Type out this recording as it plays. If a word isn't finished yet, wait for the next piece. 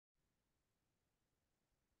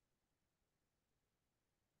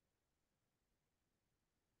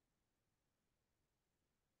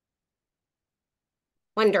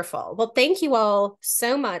Wonderful. Well, thank you all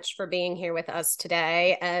so much for being here with us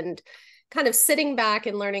today and kind of sitting back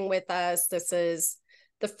and learning with us. This is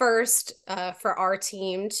the first for our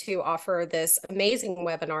team to offer this amazing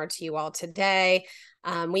webinar to you all today.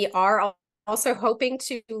 We are also hoping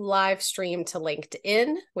to live stream to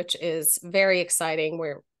LinkedIn, which is very exciting.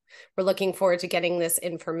 We're looking forward to getting this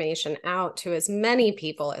information out to as many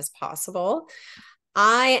people as possible.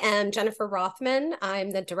 I am Jennifer Rothman.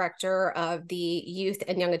 I'm the director of the Youth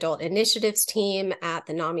and Young Adult Initiatives team at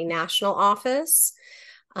the NAMI National Office.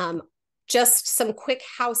 Just some quick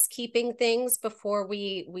housekeeping things before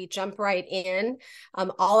we jump right in.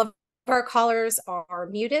 All of our callers are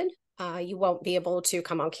muted. You won't be able to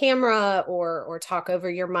come on camera or talk over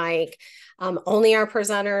your mic. Only our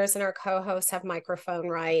presenters and our co-hosts have microphone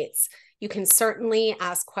rights. You can certainly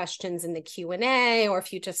ask questions in the Q&A, or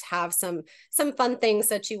if you just have some fun things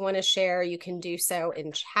that you want to share, you can do so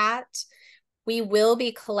in chat. We will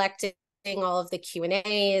be collecting all of the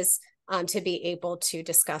Q&As to be able to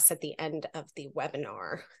discuss at the end of the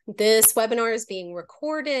webinar. This webinar is being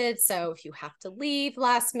recorded, so if you have to leave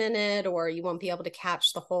last minute or you won't be able to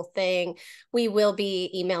catch the whole thing, we will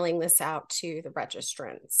be emailing this out to the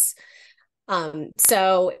registrants.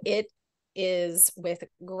 So it is with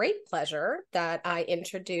great pleasure that I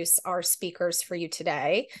introduce our speakers for you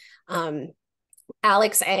today.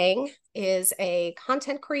 Alex Ang is a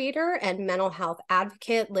content creator and mental health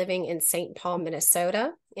advocate living in St. Paul,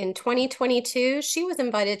 Minnesota. In 2022, she was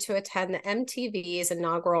invited to attend the MTV's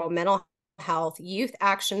inaugural Mental Health Youth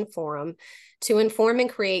Action Forum to inform and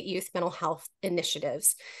create youth mental health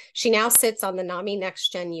initiatives. She now sits on the NAMI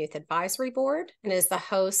NextGen Youth Advisory Board and is the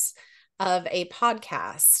host of a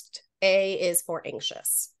podcast. A is for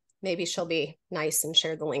anxious. Maybe she'll be nice and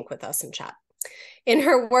share the link with us in chat. In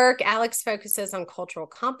her work, Alex focuses on cultural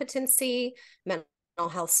competency, mental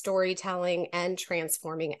health storytelling, and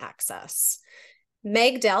transforming access.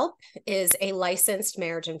 Meg Delp is a licensed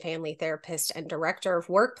marriage and family therapist and director of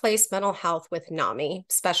workplace mental health with NAMI,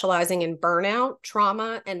 specializing in burnout,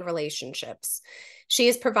 trauma, and relationships. She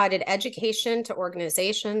has provided education to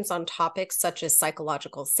organizations on topics such as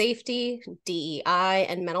psychological safety, DEI,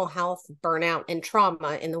 and mental health, burnout, and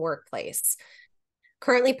trauma in the workplace.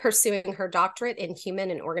 Currently pursuing her doctorate in human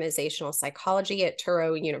and organizational psychology at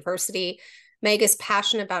Touro University, Meg is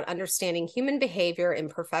passionate about understanding human behavior in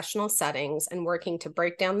professional settings and working to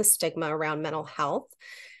break down the stigma around mental health.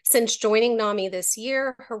 Since joining NAMI this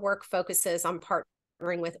year, her work focuses on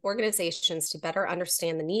partnering with organizations to better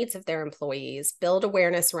understand the needs of their employees, build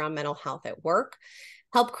awareness around mental health at work,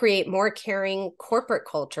 help create more caring corporate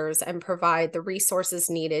cultures, and provide the resources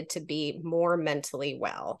needed to be more mentally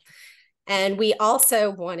well. And we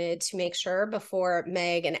also wanted to make sure before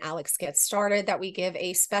Meg and Alex get started that we give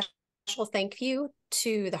a special thank you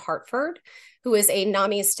to the Hartford, who is a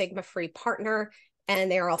NAMI stigma-free partner, and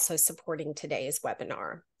they are also supporting today's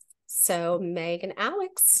webinar. So Meg and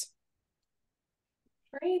Alex.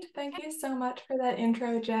 Great, thank you so much for that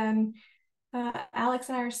intro, Jen. Alex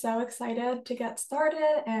and I are so excited to get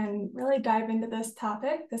started and really dive into this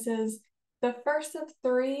topic. This is the first of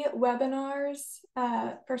three webinars,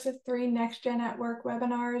 first of three NextGen at Work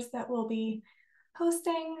webinars that we'll be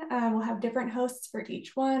hosting. We'll have different hosts for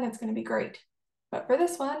each one. It's going to be great. But for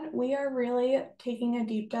this one, we are really taking a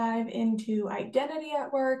deep dive into identity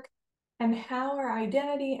at work and how our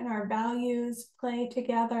identity and our values play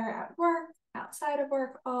together at work, outside of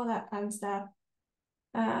work, all that fun stuff.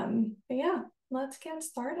 But yeah, let's get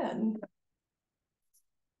started.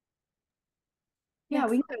 Yeah,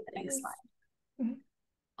 we can go to the next slide.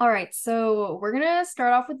 All right, so we're gonna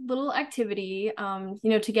start off with a little activity,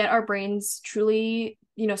 to get our brains truly,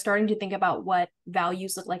 starting to think about what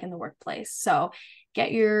values look like in the workplace. So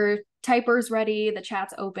get your typers ready, the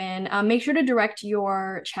chat's open. Make sure to direct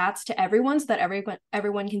your chats to everyone so that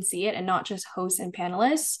everyone can see it and not just hosts and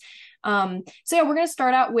panelists. So yeah, we're gonna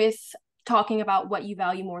start out with talking about what you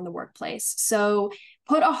value more in the workplace. So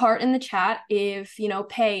put a heart in the chat if,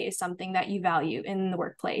 pay is something that you value in the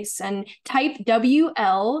workplace, and type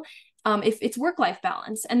WL if it's work-life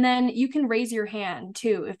balance. And then you can raise your hand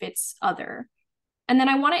too if it's other. And then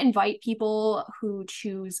I want to invite people who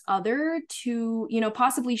choose other to,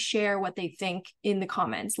 possibly share what they think in the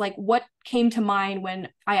comments, like what came to mind when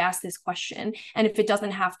I asked this question, and if it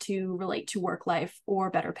doesn't have to relate to work life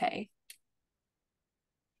or better pay.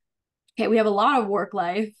 Okay, we have a lot of work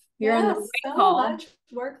life. You're on the right so call. much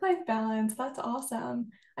work-life balance. That's awesome.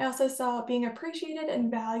 I also saw being appreciated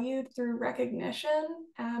and valued through recognition.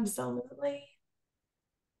 Absolutely.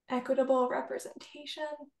 Equitable representation.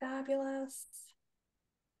 Fabulous.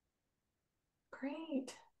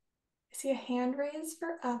 Great. I see a hand raised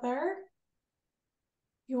for other.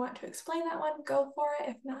 you want to explain that one, go for it.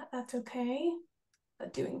 If not, that's okay.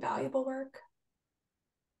 But doing valuable work.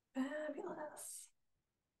 Fabulous.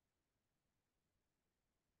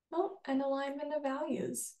 Oh, an alignment of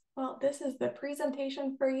values. Well, this is the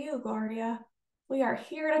presentation for you, Gloria. We are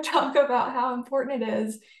here to talk about how important it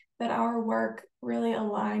is that our work really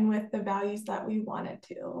align with the values that we want it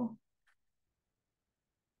to.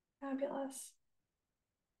 Fabulous.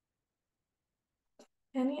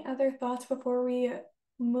 Any other thoughts before we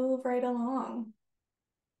move right along?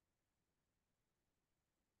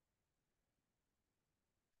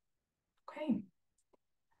 Okay.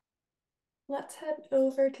 Let's head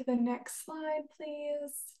over to the next slide,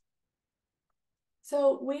 please.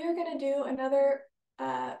 So we are going to do another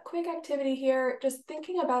quick activity here, just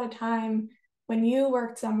thinking about a time when you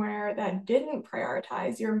worked somewhere that didn't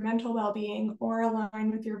prioritize your mental well-being or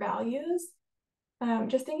align with your values.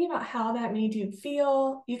 Just thinking about how that made you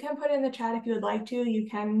feel. You can put it in the chat if you would like to. You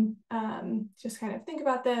can just kind of think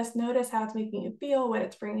about this, notice how it's making you feel, what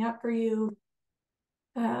it's bringing up for you.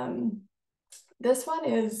 This one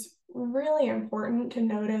is really important to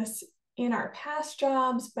notice in our past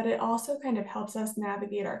jobs, but it also kind of helps us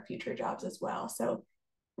navigate our future jobs as well. So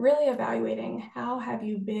really evaluating how have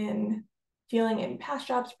you been feeling in past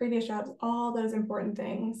jobs, previous jobs, all those important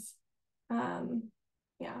things.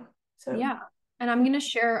 Yeah. And I'm going to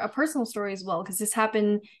share a personal story as well, because this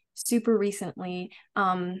happened super recently.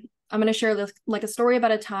 I'm going to share like a story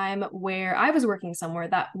about a time where I was working somewhere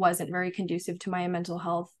that wasn't very conducive to my mental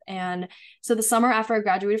health. And so the summer after I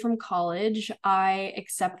graduated from college, I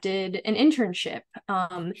accepted an internship.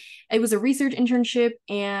 It was a research internship.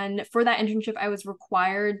 And for that internship, I was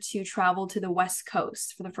required to travel to the West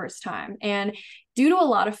Coast for the first time. And due to a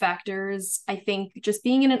lot of factors, I think just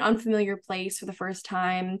being in an unfamiliar place for the first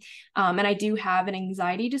time, and I do have an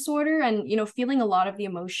anxiety disorder, and feeling a lot of the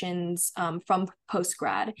emotions from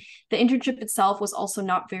post-grad. The internship itself was also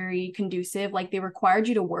not very conducive. Like, they required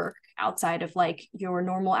you to work outside of like your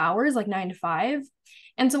normal hours, like 9 to 5.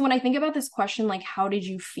 And so when I think about this question, like, how did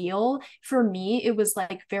you feel? For me, it was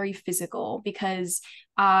like very physical, because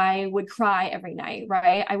I would cry every night,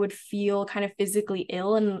 right? I would feel kind of physically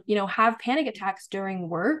ill and, have panic attacks during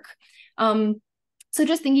work. So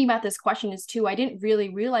just thinking about this question is too, I didn't really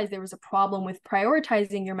realize there was a problem with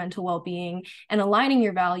prioritizing your mental well-being and aligning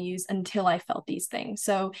your values until I felt these things.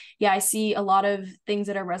 So yeah, I see a lot of things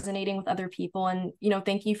that are resonating with other people, and,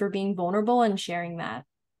 thank you for being vulnerable and sharing that.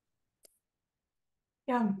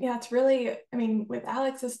 Yeah, it's really, with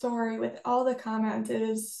Alex's story, with all the comments, it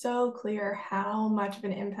is so clear how much of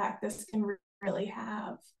an impact this can really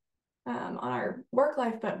have on our work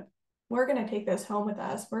life, but we're going to take this home with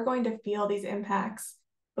us. We're going to feel these impacts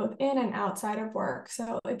both in and outside of work.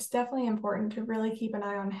 So it's definitely important to really keep an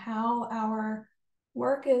eye on how our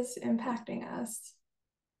work is impacting us.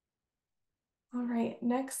 All right,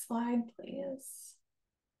 next slide, please.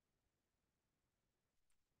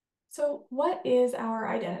 So what is our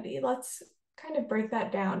identity? Let's kind of break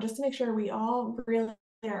that down just to make sure we all really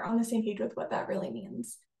are on the same page with what that really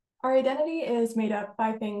means. Our identity is made up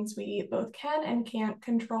by things we both can and can't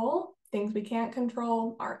control. Things we can't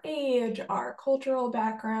control: our age, our cultural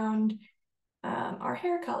background, our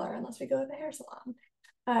hair color, unless we go to the hair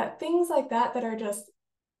salon. Things like that are just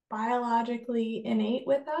biologically innate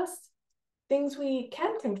with us. Things we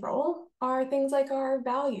can control are things like our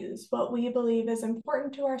values, what we believe is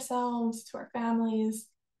important to ourselves, to our families,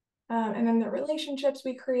 and then the relationships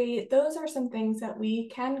we create. Those are some things that we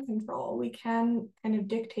can control. We can kind of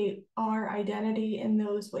dictate our identity in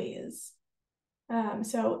those ways.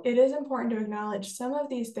 So it is important to acknowledge some of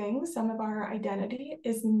these things. Some of our identity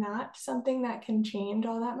is not something that can change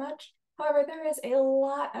all that much. However, there is a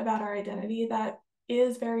lot about our identity that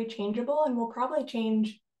is very changeable and will probably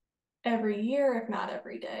change every year, if not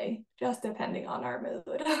every day, just depending on our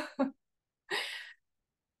mood.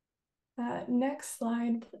 Next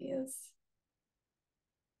slide, please.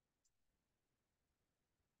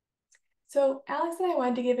 So Alex and I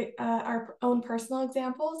wanted to give our own personal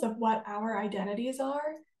examples of what our identities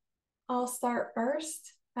are. I'll start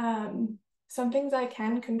first. Some things I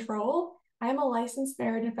can control. I'm a licensed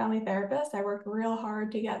marriage and family therapist. I worked real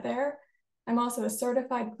hard to get there. I'm also a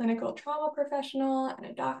certified clinical trauma professional and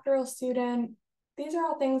a doctoral student. These are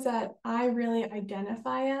all things that I really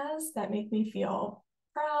identify as, that make me feel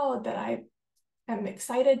proud, that I am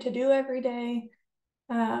excited to do every day.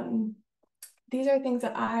 These are things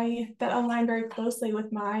that align very closely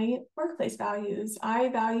with my workplace values. I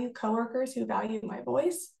value coworkers who value my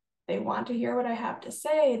voice. They want to hear what I have to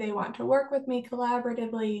say. They want to work with me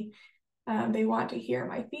collaboratively. They want to hear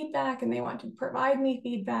my feedback, and they want to provide me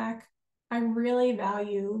feedback. I really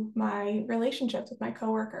value my relationships with my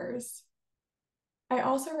coworkers. I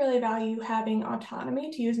also really value having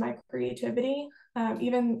autonomy to use my creativity.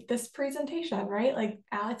 Even this presentation, right? Like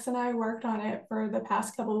Alex and I worked on it for the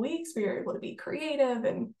past couple of weeks. We were able to be creative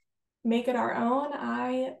and make it our own.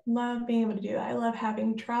 I love being able to do that. I love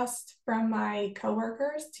having trust from my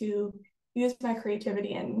coworkers to use my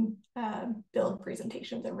creativity and build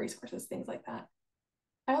presentations and resources, things like that.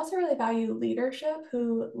 I also really value leadership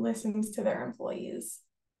who listens to their employees.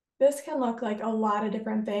 This can look like a lot of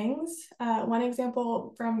different things. One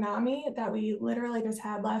example from NAMI that we literally just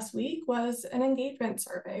had last week was an engagement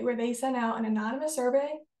survey where they sent out an anonymous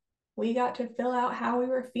survey. We got to fill out how we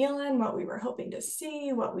were feeling, what we were hoping to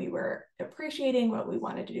see, what we were appreciating, what we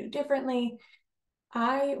wanted to do differently.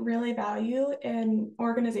 I really value an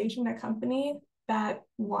organization, a company that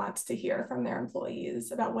wants to hear from their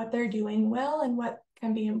employees about what they're doing well and what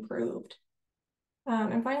can be improved.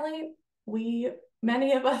 And finally,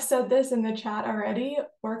 many of us said this in the chat already,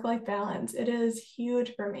 work-life balance. It is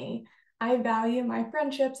huge for me. I value my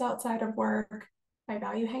friendships outside of work. I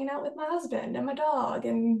value hanging out with my husband and my dog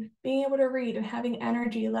and being able to read and having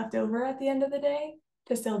energy left over at the end of the day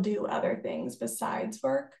to still do other things besides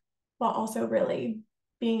work, while also really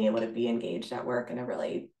being able to be engaged at work in a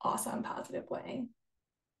really awesome, positive way.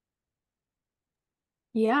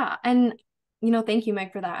 Yeah. And, thank you,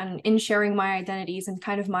 Meg, for that. And in sharing my identities and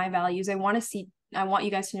kind of my values, I want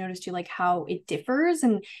you guys to notice too, like how it differs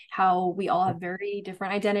and how we all have very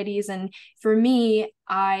different identities. And for me,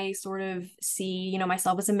 I sort of see,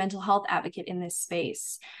 myself as a mental health advocate in this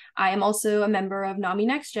space. I am also a member of NAMI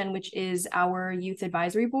NextGen, which is our youth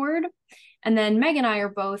advisory board. And then Meg and I are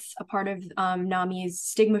both a part of NAMI's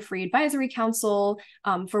Stigma-Free Advisory Council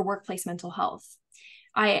for workplace mental health.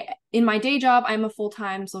 In my day job, I'm a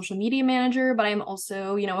full-time social media manager, but I'm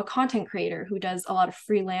also, a content creator who does a lot of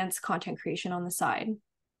freelance content creation on the side.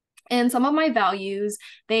 And some of my values,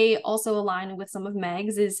 they also align with some of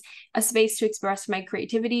Meg's, is a space to express my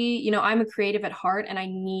creativity. I'm a creative at heart, and I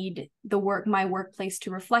need my workplace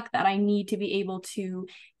to reflect that. I need to be able to,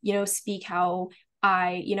 speak how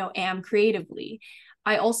I, am creatively.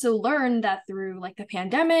 I also learned that through like the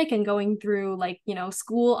pandemic and going through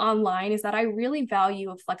school online is that I really value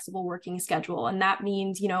a flexible working schedule. And that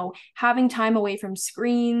means, having time away from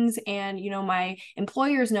screens and, my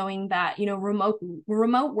employers knowing that,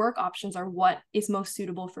 remote work options are what is most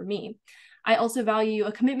suitable for me. I also value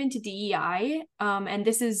a commitment to DEI. And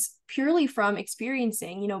this is purely from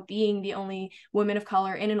experiencing, being the only woman of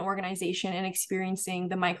color in an organization and experiencing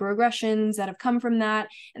the microaggressions that have come from that.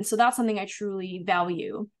 And so that's something I truly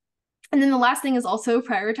value. And then the last thing is also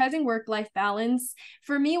prioritizing work-life balance.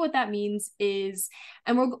 For me, what that means is,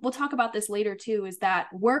 and we'll talk about this later too, is that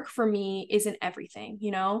work for me isn't everything,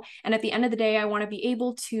 And at the end of the day, I want to be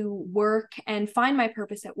able to work and find my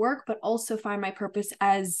purpose at work, but also find my purpose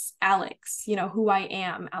as Alex, who I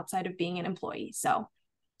am outside of being an employee. So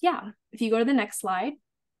yeah, if you go to the next slide.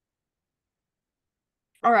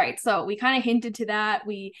 All right, so we kind of hinted to that.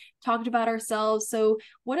 We talked about ourselves. So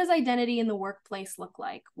what does identity in the workplace look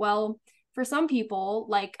like? Well, for some people,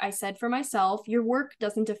 like I said for myself, your work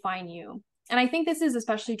doesn't define you. And I think this is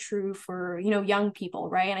especially true for, young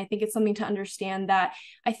people, right? And I think it's something to understand that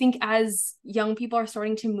I think as young people are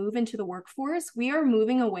starting to move into the workforce, we are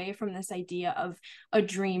moving away from this idea of a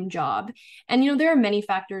dream job. And, there are many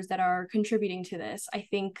factors that are contributing to this. I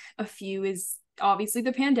think a few is obviously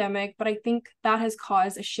the pandemic, but I think that has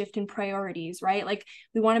caused a shift in priorities, right? Like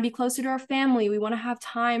we want to be closer to our family. We want to have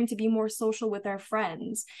time to be more social with our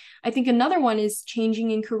friends. I think another one is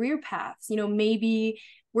changing in career paths. Maybe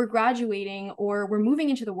we're graduating or we're moving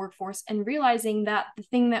into the workforce and realizing that the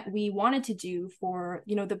thing that we wanted to do for,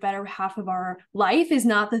 the better half of our life is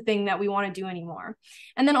not the thing that we want to do anymore.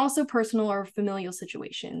 And then also personal or familial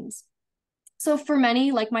situations. So for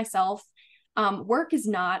many, like myself, work is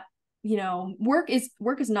not work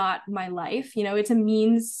is not my life. It's a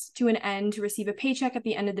means to an end to receive a paycheck at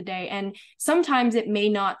the end of the day. And sometimes it may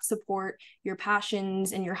not support your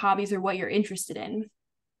passions and your hobbies or what you're interested in.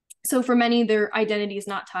 So for many, their identity is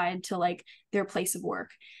not tied to like their place of work.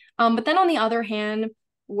 But then on the other hand,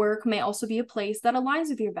 work may also be a place that aligns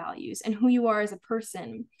with your values and who you are as a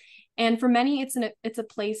person. And for many, it's a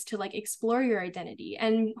place to like explore your identity.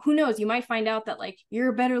 And who knows, you might find out that like you're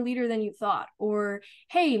a better leader than you thought, or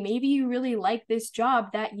hey, maybe you really like this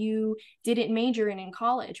job that you didn't major in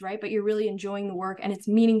college, right? But you're really enjoying the work and it's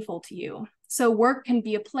meaningful to you. So work can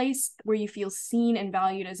be a place where you feel seen and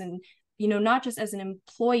valued as an, not just as an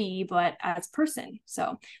employee, but as a person.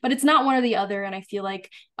 So, but it's not one or the other. And I feel like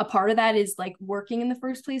a part of that is like working in the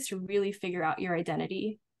first place to really figure out your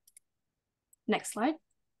identity. Next slide.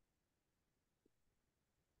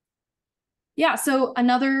 Yeah, so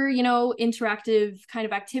another, interactive kind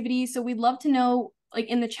of activity. So we'd love to know, like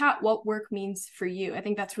in the chat, what work means for you. I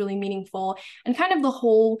think that's really meaningful. And kind of the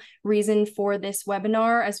whole reason for this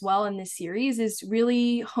webinar as well in this series is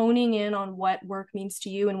really honing in on what work means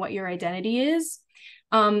to you and what your identity is.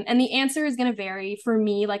 And the answer is going to vary. For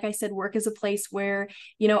me, like I said, work is a place where,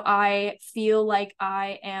 I feel like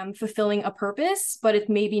I am fulfilling a purpose, but it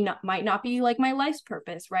might not be like my life's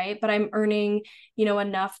purpose, right? But I'm earning,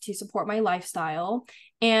 enough to support my lifestyle.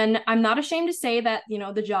 And I'm not ashamed to say that,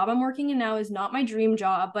 the job I'm working in now is not my dream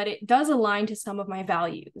job, but it does align to some of my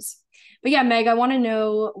values. But yeah, Meg, I want to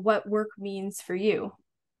know what work means for you.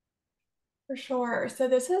 For sure. So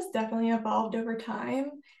this has definitely evolved over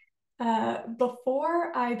time.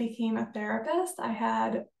 Before I became a therapist, I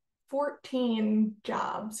had 14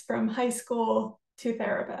 jobs from high school to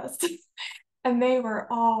therapist, and they were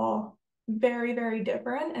all very, very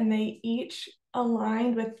different, and they each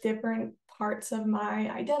aligned with different parts of my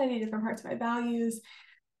identity, different parts of my values.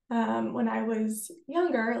 When I was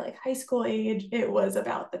younger, like high school age, it was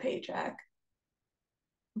about the paycheck.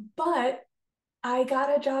 But I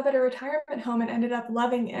got a job at a retirement home and ended up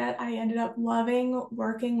loving it. I ended up loving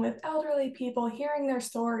working with elderly people, hearing their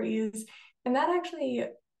stories. And that actually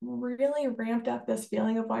really ramped up this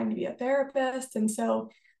feeling of wanting to be a therapist. And so,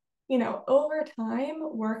 over time,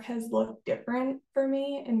 work has looked different for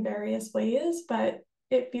me in various ways, but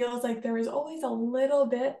it feels like there was always a little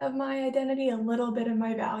bit of my identity, a little bit of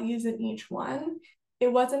my values in each one.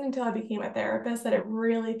 It wasn't until I became a therapist that it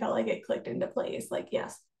really felt like it clicked into place. Like,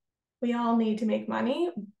 yes, we all need to make money.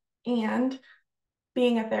 And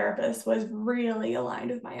being a therapist was really aligned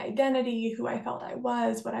with my identity, who I felt I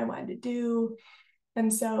was, what I wanted to do.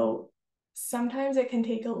 And so sometimes it can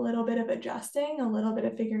take a little bit of adjusting, a little bit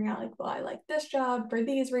of figuring out like, well, I like this job for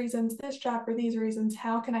these reasons, this job for these reasons.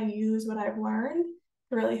 How can I use what I've learned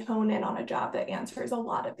to really hone in on a job that answers a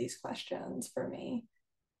lot of these questions for me?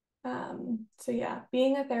 So yeah,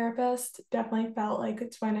 being a therapist definitely felt like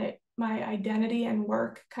it's when my identity and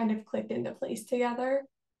work kind of clicked into place together.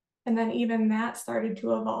 And then even that started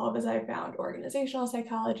to evolve as I found organizational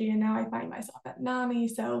psychology, and now I find myself at NAMI.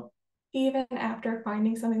 So even after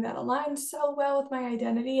finding something that aligns so well with my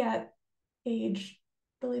identity at age,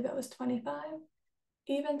 I believe it was 25,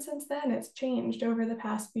 even since then, it's changed over the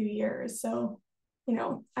past few years. So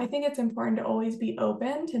I think it's important to always be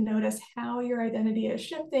open to notice how your identity is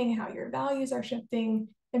shifting, how your values are shifting,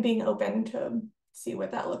 and being open to see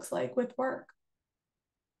what that looks like with work.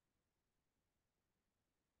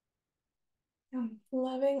 I'm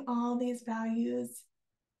loving all these values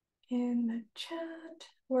in the chat.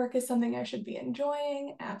 Work is something I should be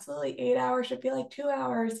enjoying. Absolutely. 8 hours should be like 2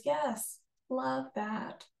 hours. Yes, love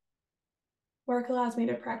that. Work allows me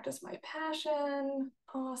to practice my passion.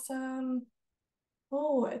 Awesome.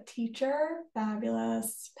 Oh, a teacher.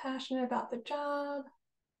 Fabulous. Passionate about the job.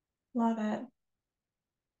 Love it.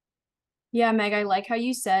 Yeah, Meg, I like how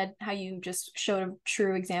you just showed a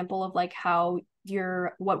true example of like how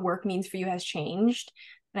what work means for you has changed.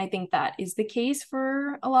 And I think that is the case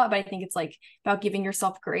for a lot, but I think it's like about giving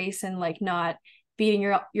yourself grace and like not beating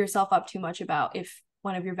yourself up too much about if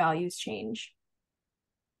one of your values change.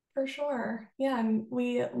 For sure. Yeah, and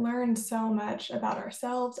we learn so much about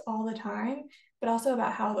ourselves all the time, but also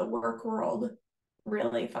about how the work world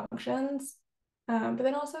really functions. But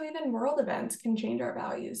then also even world events can change our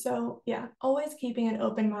values. So yeah, always keeping an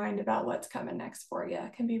open mind about what's coming next for you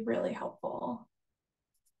can be really helpful.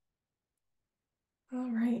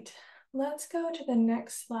 All right, let's go to the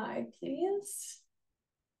next slide, please.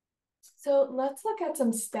 So let's look at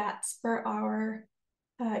some stats for our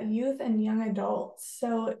youth and young adults.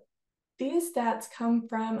 So these stats come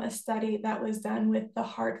from a study that was done with the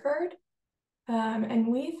Hartford. And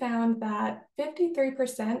we found that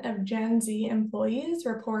 53% of Gen Z employees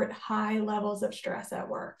report high levels of stress at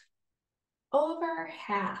work. Over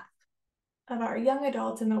half of our young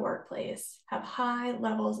adults in the workplace have high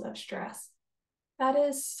levels of stress. That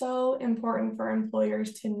is so important for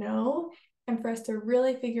employers to know and for us to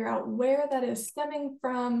really figure out where that is stemming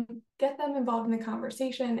from, get them involved in the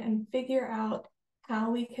conversation, and figure out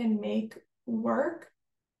how we can make work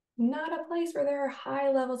not a place where there are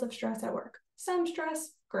high levels of stress at work. Some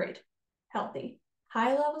stress, great, healthy.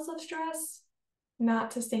 High levels of stress,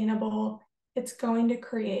 not sustainable. It's going to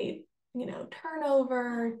create,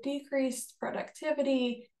 turnover, decreased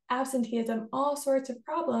productivity, absenteeism, all sorts of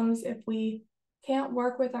problems if we can't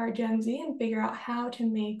work with our Gen Z and figure out how to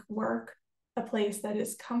make work a place that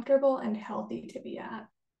is comfortable and healthy to be at.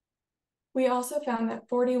 We also found that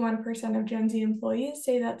 41% of Gen Z employees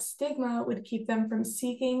say that stigma would keep them from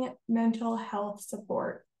seeking mental health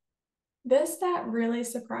support. this stat really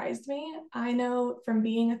surprised me. I know from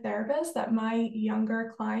being a therapist that my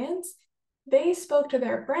younger clients, they spoke to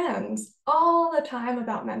their friends all the time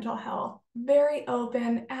about mental health, very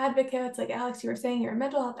open advocates. Like Alex, you were saying, you're a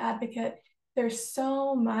mental health advocate. There's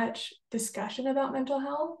so much discussion about mental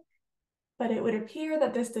health, but it would appear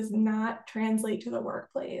that this does not translate to the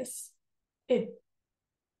workplace.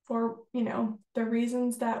 For the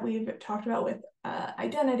reasons that we've talked about with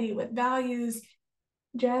identity, with values,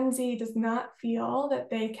 Gen Z does not feel that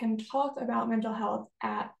they can talk about mental health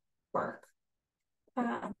at work.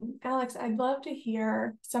 Alex, I'd love to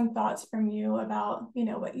hear some thoughts from you about,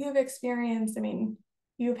 what you've experienced. I mean,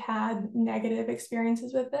 you've had negative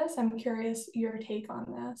experiences with this. I'm curious your take on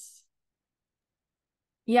this.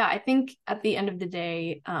 Yeah, I think at the end of the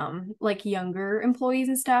day, like younger employees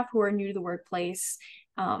and staff who are new to the workplace,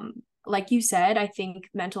 like you said, I think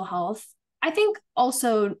mental health, I think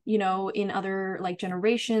also, in other like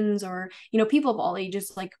generations or, people of all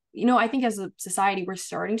ages, like, I think as a society, we're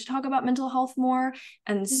starting to talk about mental health more.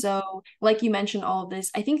 And so, like you mentioned, all of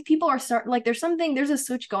this, I think people are there's a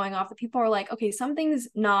switch going off that people are like, okay, something's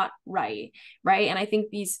not right. Right. And I think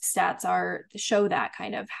these stats show that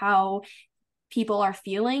kind of how people are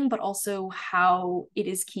feeling, but also how it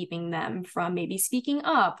is keeping them from maybe speaking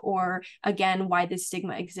up, or again, why this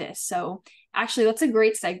stigma exists. So actually, that's a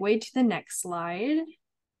great segue to the next slide.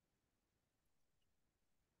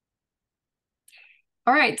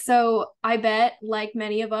 All right, so I bet, like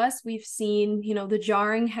many of us, we've seen, the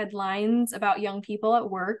jarring headlines about young people at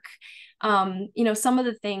work. Some of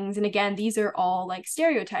the things, and again, these are all like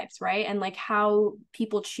stereotypes, right? And like how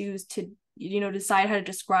people choose to decide how to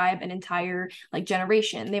describe an entire like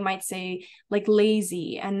generation. They might say like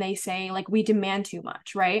lazy, and they say like we demand too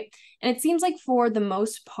much, right? And it seems like for the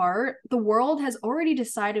most part, the world has already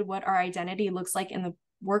decided what our identity looks like in the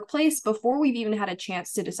workplace before we've even had a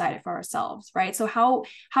chance to decide it for ourselves, right? So how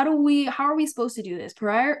are we supposed to do this?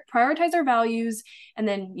 Prioritize our values, and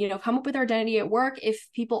then come up with our identity at work if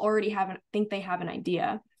people already think they have an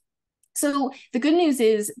idea. So the good news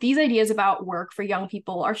is these ideas about work for young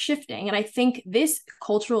people are shifting. And I think this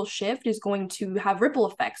cultural shift is going to have ripple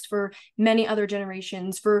effects for many other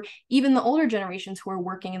generations, for even the older generations who are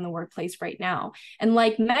working in the workplace right now. And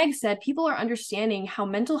like Meg said, people are understanding how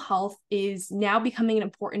mental health is now becoming an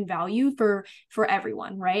important value for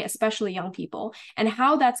everyone, right? Especially young people, and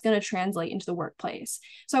how that's going to translate into the workplace.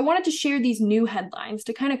 So I wanted to share these new headlines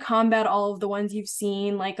to kind of combat all of the ones you've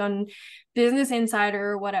seen like on Business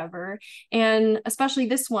Insider or whatever. And especially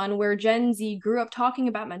this one where Gen Z grew up talking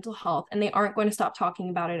about mental health and they aren't going to stop talking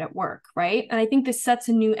about it at work, right? And I think this sets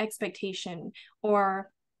a new expectation or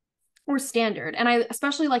standard. And I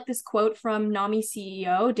especially like this quote from NAMI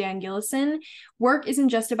CEO Dan Gillison: "Work isn't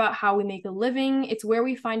just about how we make a living, it's where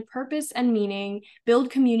we find purpose and meaning, build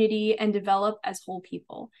community, and develop as whole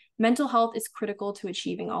people. Mental health is critical to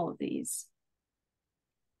achieving all of these."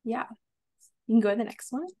 Yeah, you can go to the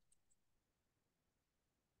next one.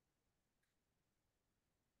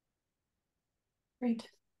 Great.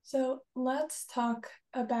 So let's talk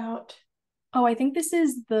about. Oh, I think this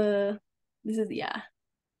is yeah.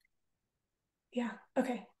 Yeah.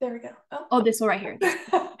 Okay. There we go. Oh, this one right here.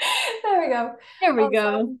 There we go. There we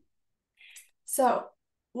go. So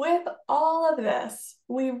with all of this,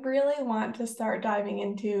 we really want to start diving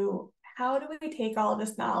into how do we take all of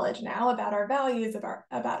this knowledge now about our values, about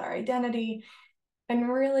our identity,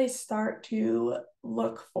 and really start to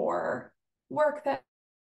look for work that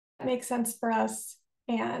makes sense for us,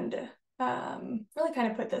 and really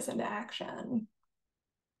kind of put this into action.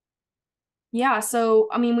 Yeah, so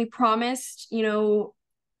I mean, we promised,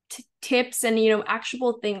 tips and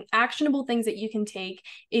actionable things that you can take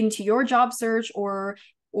into your job search, or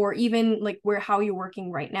even like how you're working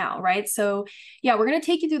right now, right? So yeah, we're going to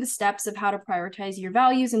take you through the steps of how to prioritize your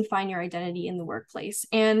values and find your identity in the workplace.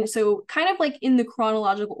 And so kind of like in the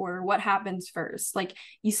chronological order, what happens first? Like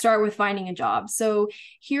you start with finding a job. So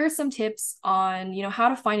here are some tips on, how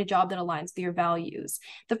to find a job that aligns with your values.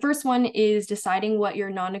 The first one is deciding what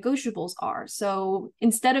your non-negotiables are. So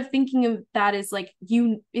instead of thinking of that as like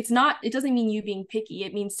it doesn't mean you being picky.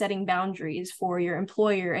 It means setting boundaries for your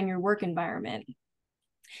employer and your work environment.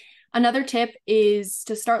 Another tip is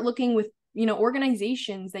to start looking with,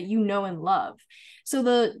 organizations that you know and love. So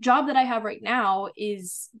the job that I have right now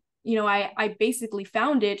is, I basically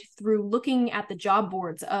found it through looking at the job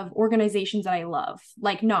boards of organizations that I love,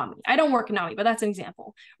 like NAMI. I don't work at NAMI, but that's an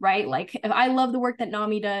example, right? Like if I love the work that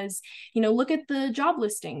NAMI does, look at the job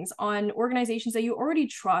listings on organizations that you already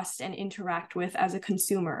trust and interact with as a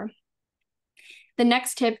consumer. The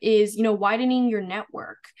next tip is, widening your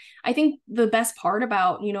network. I think the best part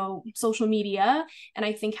about, social media, and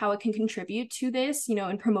I think how it can contribute to this,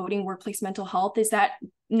 in promoting workplace mental health, is that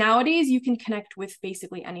nowadays you can connect with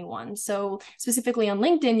basically anyone. So specifically on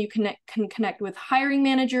LinkedIn, you can connect with hiring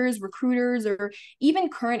managers, recruiters, or even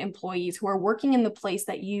current employees who are working in the place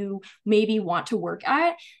that you maybe want to work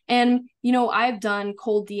at. And, I've done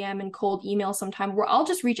cold DM and cold email sometime where I'll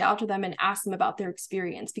just reach out to them and ask them about their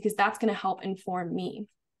experience, because that's going to help inform me.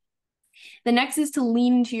 The next is to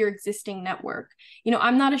lean into your existing network.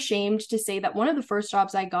 I'm not ashamed to say that one of the first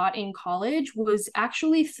jobs I got in college was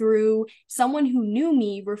actually through someone who knew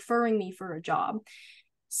me referring me for a job.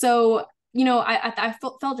 So, I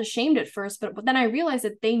felt ashamed at first, but then I realized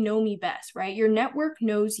that they know me best, right? Your network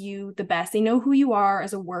knows you the best. They know who you are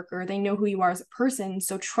as a worker. They know who you are as a person.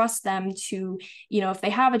 So trust them to, if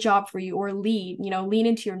they have a job for you, or lean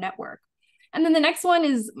into your network. And then the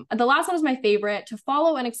last one is my favorite: to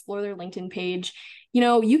follow and explore their LinkedIn page.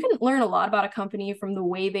 You can learn a lot about a company from the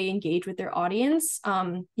way they engage with their audience,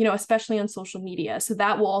 especially on social media. So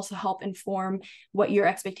that will also help inform what your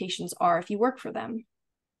expectations are if you work for them.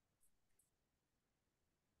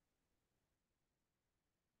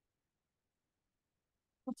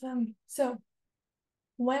 Awesome. So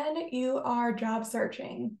when you are job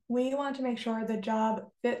searching, we want to make sure the job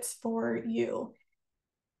fits for you.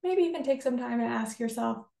 Maybe even take some time and ask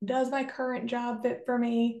yourself, does my current job fit for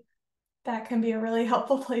me? That can be a really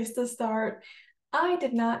helpful place to start. I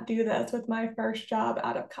did not do this with my first job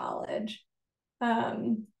out of college.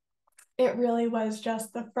 It really was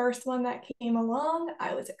just the first one that came along.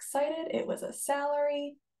 I was excited. It was a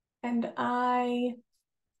salary, and I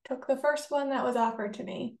took the first one that was offered to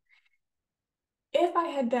me. If I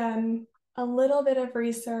had done a little bit of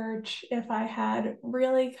research, if I had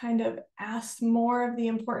really kind of asked more of the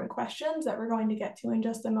important questions that we're going to get to in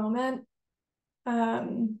just a moment,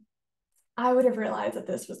 I would have realized that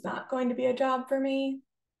this was not going to be a job for me.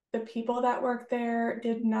 The people that worked there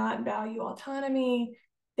did not value autonomy.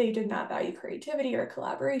 They did not value creativity or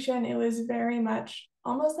collaboration. It was very much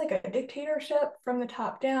almost like a dictatorship from the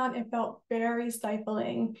top down. It felt very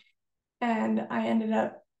stifling. And I ended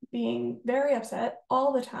up being very upset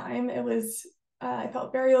all the time. I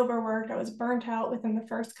felt very overworked. I was burnt out within the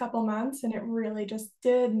first couple months, and it really just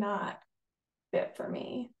did not fit for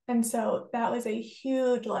me. And so that was a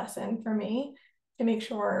huge lesson for me, to make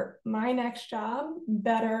sure my next job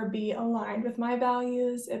better be aligned with my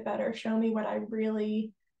values. It better show me what I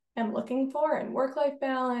really am looking for in work-life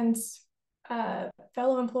balance,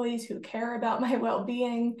 fellow employees who care about my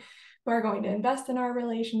well-being, who are going to invest in our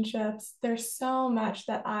relationships. There's so much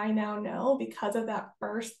that I now know because of that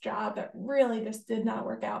first job that really just did not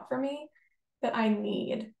work out for me, that I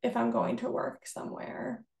need if I'm going to work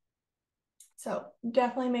somewhere. So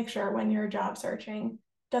definitely make sure when you're job searching,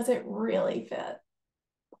 does it really fit?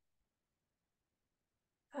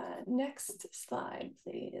 Next slide,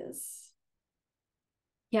 please.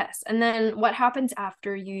 Yes. And then what happens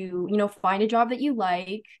after you, find a job that you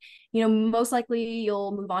like, most likely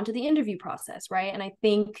you'll move on to the interview process, right? And I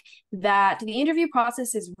think that the interview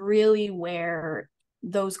process is really where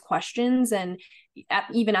those questions, and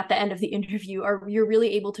even at the end of the interview, you're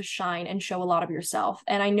really able to shine and show a lot of yourself.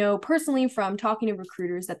 And I know personally from talking to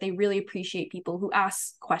recruiters that they really appreciate people who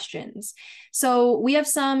ask questions. So we have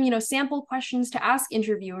some, sample questions to ask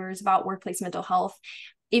interviewers about workplace mental health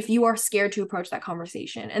if you are scared to approach that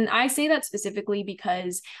conversation. And I say that specifically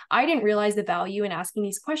because I didn't realize the value in asking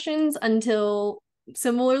these questions until,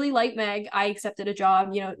 similarly like Meg, I accepted a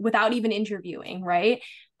job, without even interviewing, right?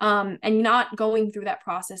 And not going through that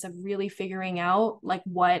process of really figuring out like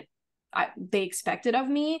what they expected of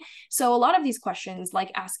me. So a lot of these questions,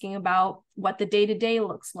 like asking about what the day-to-day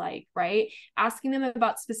looks like, right? Asking them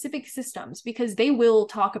about specific systems, because they will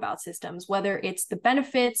talk about systems, whether it's the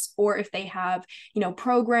benefits or if they have,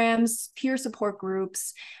 programs, peer support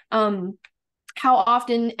groups, how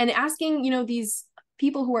often, and asking, these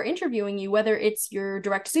people who are interviewing you, whether it's your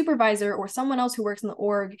direct supervisor or someone else who works in the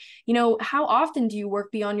org, how often do you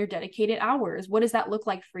work beyond your dedicated hours? What does that look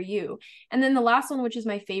like for you? And then the last one, which is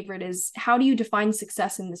my favorite, is how do you define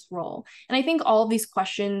success in this role? And I think all of these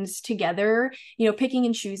questions together, picking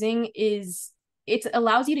and choosing, it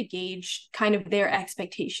allows you to gauge kind of their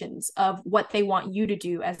expectations of what they want you to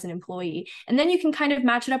do as an employee. And then you can kind of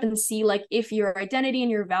match it up and see like if your identity and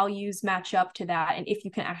your values match up to that, and if you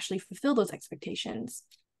can actually fulfill those expectations.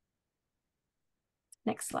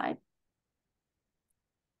 Next slide.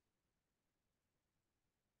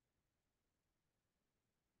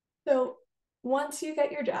 So once you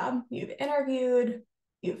get your job, you've interviewed,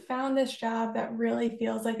 you've found this job that really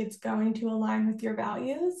feels like it's going to align with your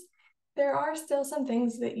values, there are still some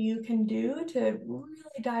things that you can do to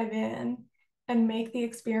really dive in and make the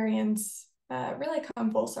experience really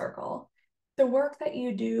come full circle. The work that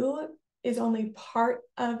you do is only part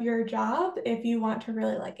of your job if you want to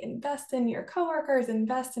really like invest in your coworkers,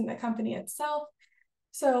 invest in the company itself.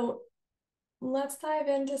 So let's dive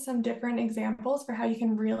into some different examples for how you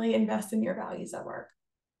can really invest in your values at work.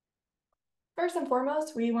 First and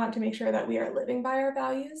foremost, we want to make sure that we are living by our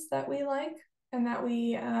values that we like and that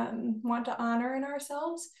we want to honor in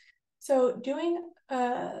ourselves. So doing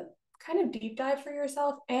a kind of deep dive for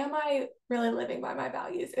yourself, am I really living by my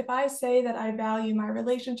values? If I say that I value my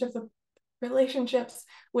relationships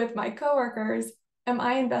with my coworkers, am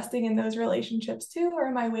I investing in those relationships too, or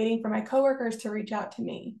am I waiting for my coworkers to reach out to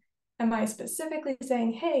me? Am I specifically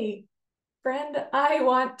saying, hey, friend, I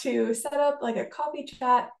want to set up like a coffee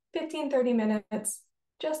chat, 15-30 minutes,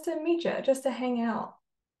 just to meet you, just to hang out?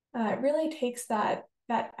 It really takes that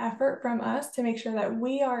effort from us to make sure that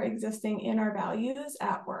we are existing in our values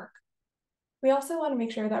at work. We also want to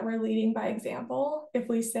make sure that we're leading by example. If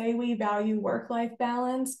we say we value work-life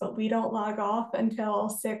balance, but we don't log off until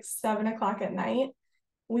 6, 7 o'clock at night,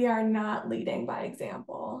 we are not leading by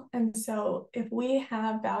example. And so if we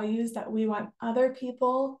have values that we want other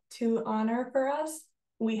people to honor for us,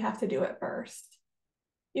 we have to do it first.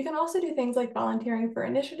 You can also do things like volunteering for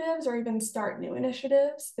initiatives or even start new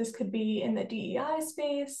initiatives. This could be in the DEI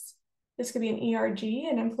space. This could be an ERG,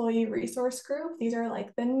 an employee resource group. These are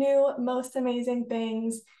like the new, most amazing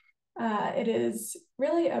things. It is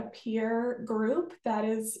really a peer group that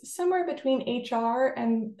is somewhere between HR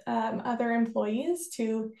and other employees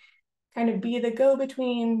to kind of be the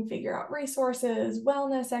go-between, figure out resources,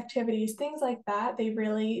 wellness activities, things like that. They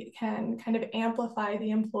really can kind of amplify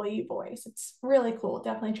the employee voice. It's really cool.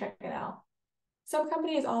 Definitely check it out. Some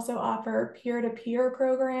companies also offer peer-to-peer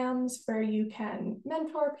programs where you can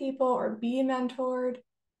mentor people or be mentored.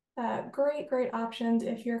 Great options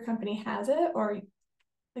if your company has it, or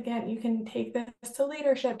again, you can take this to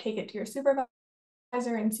leadership, take it to your supervisor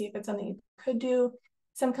and see if it's something you could do.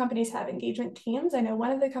 Some companies have engagement teams. I know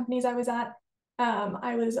one of the companies I was at,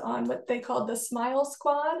 I was on what they called the Smile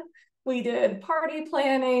Squad. We did party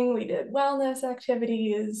planning, we did wellness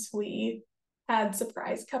activities, we had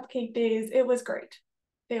surprise cupcake days. It was great.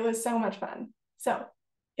 It was so much fun. So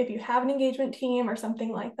if you have an engagement team or something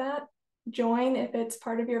like that, join if it's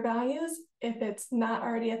part of your values. If it's not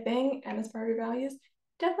already a thing and it's part of your values,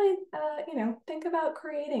 definitely, think about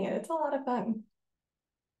creating it. It's a lot of fun.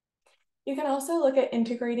 You can also look at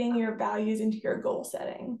integrating your values into your goal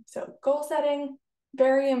setting. So goal setting,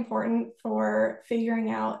 very important for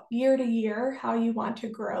figuring out year to year how you want to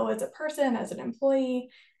grow as a person, as an employee.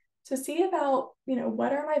 So see about,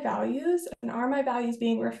 what are my values and are my values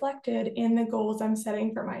being reflected in the goals I'm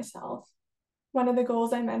setting for myself? One of the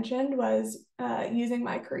goals I mentioned was using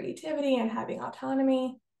my creativity and having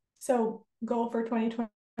autonomy. So goal for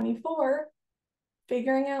 2024,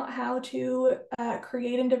 figuring out how to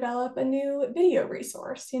create and develop a new video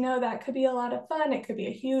resource. That could be a lot of fun. It could be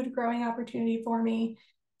a huge growing opportunity for me,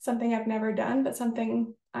 something I've never done, but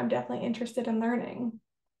something I'm definitely interested in learning.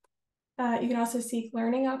 You can also seek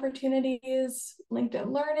learning opportunities.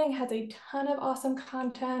 LinkedIn Learning has a ton of awesome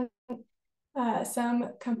content. Some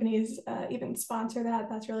companies even sponsor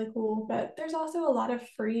that. That's really cool. But there's also a lot of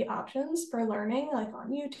free options for learning, like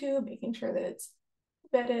on YouTube, making sure that it's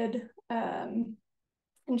vetted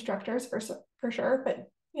instructors for sure. But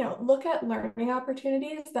look at learning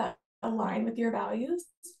opportunities that align with your values.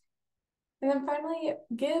 And then finally,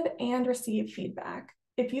 give and receive feedback.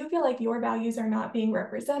 If you feel like your values are not being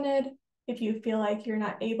represented, if you feel like you're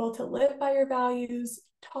not able to live by your values,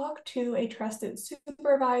 talk to a trusted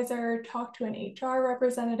supervisor, talk to an HR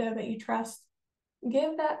representative that you trust.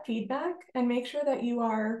 Give that feedback and make sure that you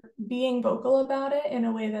are being vocal about it in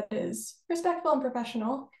a way that is respectful and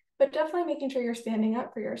professional, but definitely making sure you're standing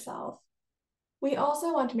up for yourself. We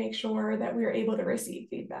also want to make sure that we are able to receive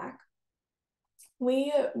feedback.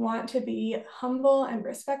 We want to be humble and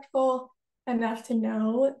respectful enough to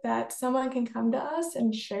know that someone can come to us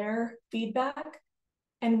and share feedback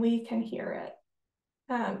and we can hear it.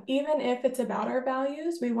 Even if it's about our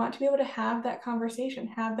values, we want to be able to have that conversation,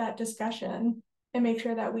 have that discussion, and make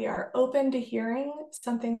sure that we are open to hearing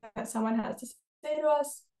something that someone has to say to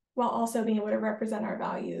us while also being able to represent our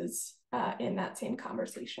values in that same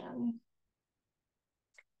conversation.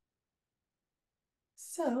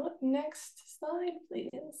 So next slide,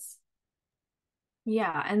 please.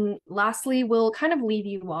 Yeah, and lastly, we'll kind of leave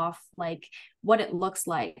you off like what it looks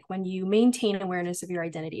like when you maintain awareness of your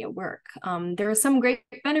identity at work. There are some great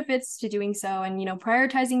benefits to doing so, and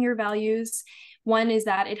prioritizing your values One is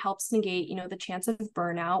that it helps negate, the chance of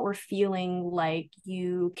burnout or feeling like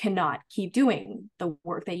you cannot keep doing the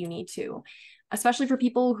work that you need to, especially for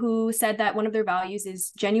people who said that one of their values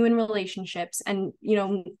is genuine relationships and,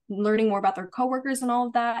 learning more about their coworkers and all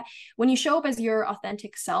of that. When you show up as your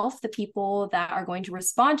authentic self, the people that are going to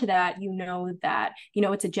respond to that, that,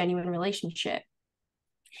 it's a genuine relationship.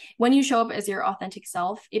 When you show up as your authentic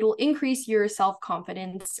self, it'll increase your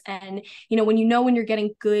self-confidence. And, when you're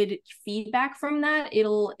getting good feedback from that,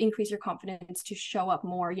 it'll increase your confidence to show up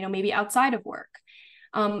more, maybe outside of work.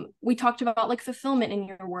 We talked about like fulfillment in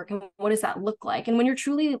your work and what does that look like? And when you're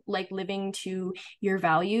truly like living to your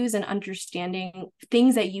values and understanding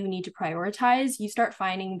things that you need to prioritize, you start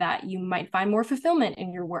finding that you might find more fulfillment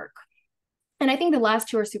in your work. And I think the last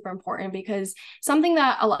two are super important because something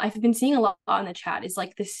that I've been seeing a lot in the chat is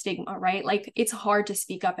like the stigma, right? Like it's hard to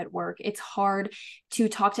speak up at work. It's hard to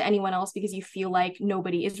talk to anyone else because you feel like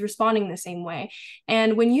nobody is responding the same way.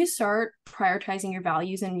 And when you start prioritizing your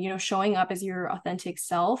values and, showing up as your authentic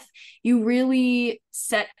self, you really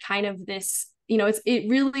set kind of this, it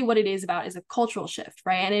really what it is about is a cultural shift,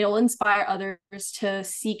 right? And it'll inspire others to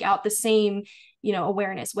seek out the same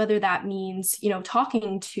awareness, whether that means,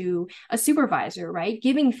 talking to a supervisor, right?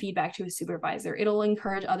 Giving feedback to a supervisor. It'll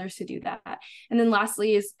encourage others to do that. And then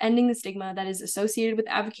lastly is ending the stigma that is associated with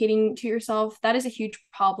advocating to yourself. That is a huge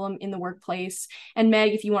problem in the workplace. And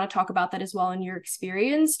Meg, if you want to talk about that as well in your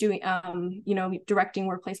experience doing, directing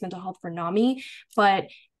workplace mental health for NAMI, but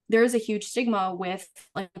there is a huge stigma with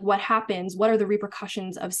like what happens, what are the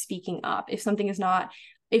repercussions of speaking up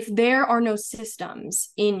if there are no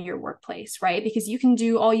systems in your workplace, right? Because you can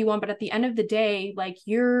do all you want, but at the end of the day, like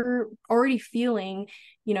you're already feeling,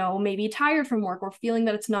 maybe tired from work or feeling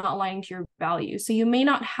that it's not aligning to your values. So you may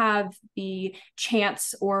not have the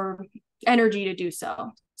chance or energy to do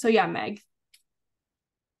so. So yeah, Meg.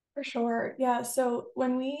 For sure. Yeah. So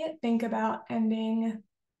when we think about ending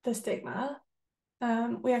the stigma,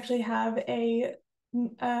 we actually have a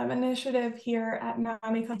initiative here at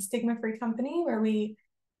NAMI called Stigma Free Company, where we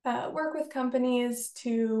work with companies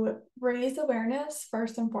to raise awareness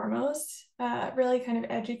first and foremost, really kind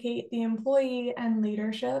of educate the employee and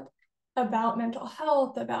leadership about mental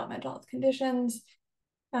health conditions.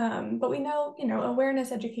 But we know,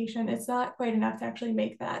 awareness education, it's not quite enough to actually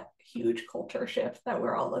make that huge culture shift that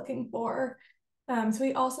we're all looking for. So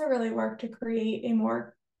we also really work to create a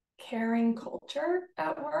more caring culture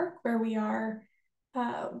at work where we are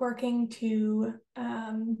working to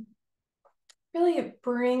really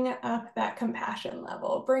bring up that compassion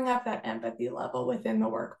level, bring up that empathy level within the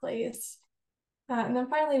workplace. And then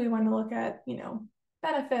finally, we want to look at,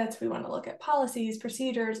 benefits. We want to look at policies,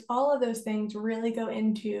 procedures, all of those things really go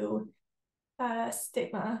into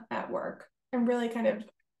stigma at work and really kind of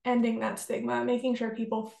ending that stigma, making sure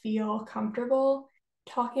people feel comfortable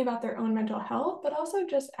talking about their own mental health, but also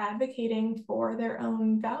just advocating for their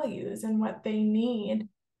own values and what they need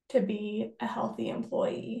to be a healthy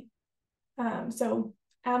employee. So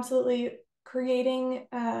absolutely creating,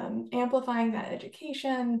 amplifying that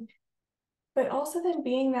education, but also then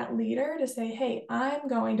being that leader to say, hey, I'm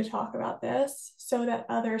going to talk about this so that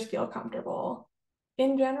others feel comfortable.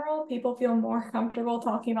 In general, people feel more comfortable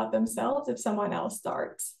talking about themselves if someone else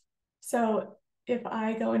starts. So if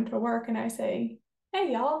I go into work and I say,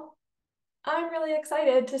 hey, y'all, I'm really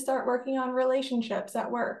excited to start working on relationships at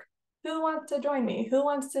work. Who wants to join me? Who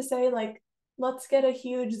wants to say, like, let's get a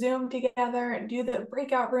huge Zoom together and do the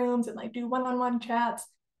breakout rooms and like do one-on-one chats?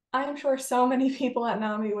 I'm sure so many people at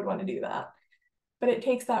NAMI would want to do that. But it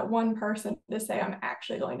takes that one person to say, I'm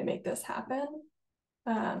actually going to make this happen.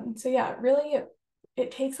 So yeah, really,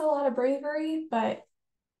 it takes a lot of bravery, but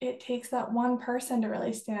it takes that one person to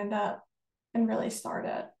really stand up and really start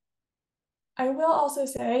it. I will also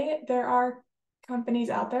say there are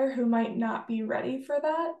companies out there who might not be ready for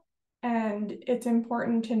that, and it's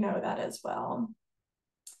important to know that as well.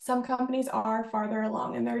 Some companies are farther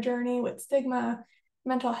along in their journey with stigma,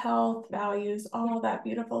 mental health, values, all of that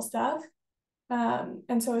beautiful stuff.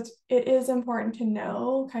 And so it is important to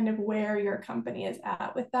know kind of where your company is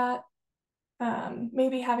at with that.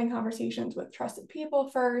 Maybe having conversations with trusted people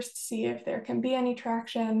first, see if there can be any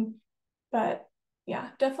traction. But yeah,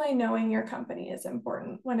 definitely knowing your company is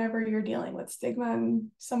important whenever you're dealing with stigma and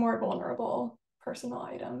some more vulnerable personal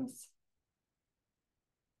items.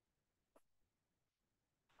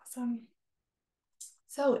 Awesome.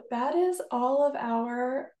 So that is all of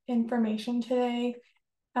our information today.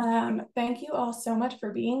 Thank you all so much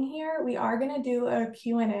for being here. We are going to do a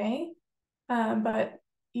Q&A, but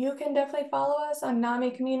you can definitely follow us on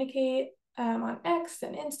NAMI Communicate on X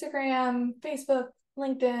and Instagram, Facebook,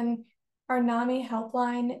 LinkedIn. Our NAMI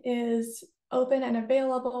helpline is open and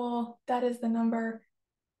available. That is the number,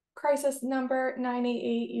 crisis number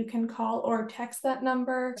 988. You can call or text that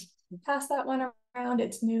number. Pass that one around.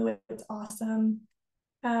 It's new. It's awesome.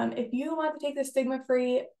 If you want to take the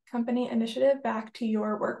stigma-free company initiative back to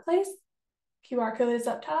your workplace, QR code is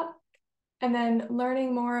up top. And then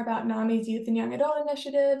learning more about NAMI's youth and young adult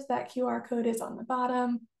initiatives, that QR code is on the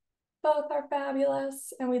bottom. Both are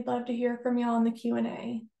fabulous, and we'd love to hear from y'all in the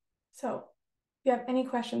Q&A. So if you have any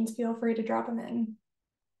questions, feel free to drop them in.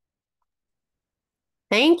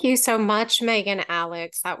 Thank you so much, Megan,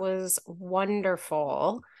 Alex. That was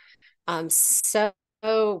wonderful. I'm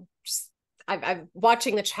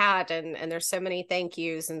watching the chat and there's so many thank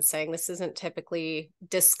yous and saying this isn't typically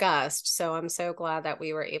discussed. So I'm so glad that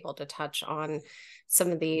we were able to touch on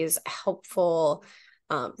some of these helpful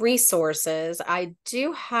resources. I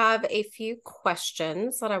do have a few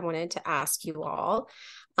questions that I wanted to ask you all.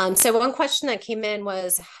 So one question that came in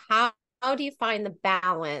was, how do you find the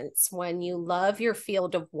balance when you love your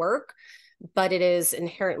field of work, but it is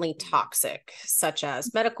inherently toxic, such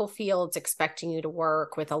as medical fields expecting you to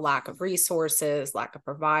work with a lack of resources, lack of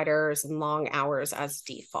providers, and long hours as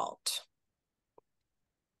default?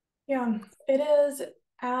 Yeah, it is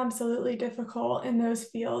absolutely difficult in those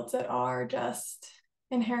fields that are just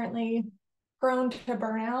inherently prone to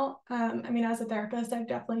burnout. I mean, as a therapist, I've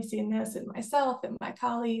definitely seen this in myself and my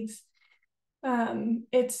colleagues.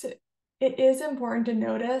 It is important to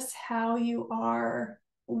notice how you are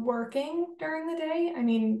working during the day. I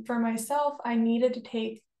mean, for myself, I needed to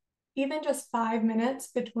take even just 5 minutes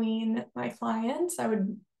between my clients. I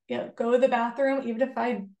would go to the bathroom, even if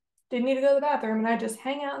I didn't need to go to the bathroom, and I'd just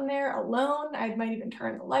hang out in there alone. I might even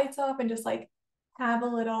turn the lights off and just like have a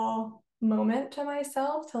little moment to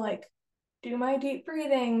myself to like do my deep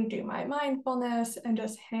breathing, do my mindfulness, and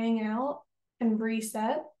just hang out and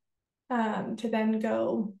reset, to then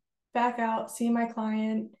go back out, see my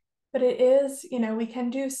client. But it is, we can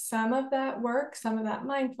do some of that work, some of that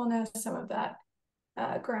mindfulness, some of that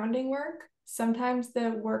grounding work. Sometimes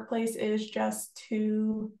the workplace is just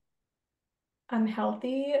too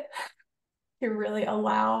unhealthy to really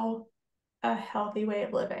allow a healthy way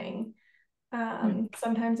of living.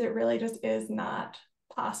 Sometimes it really just is not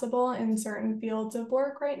possible in certain fields of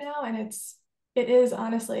work right now. And it is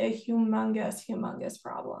honestly a humongous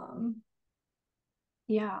problem.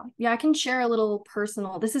 Yeah, I can share a little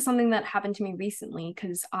personal. This is something that happened to me recently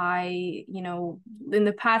because I, in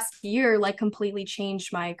the past year, like completely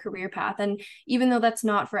changed my career path. And even though that's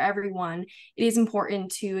not for everyone, it is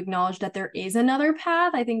important to acknowledge that there is another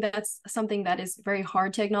path. I think that's something that is very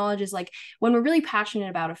hard to acknowledge, is like when we're really passionate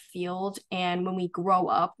about a field and when we grow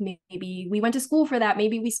up, maybe we went to school for that.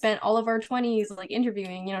 Maybe we spent all of our 20s like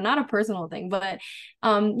interviewing, not a personal thing, but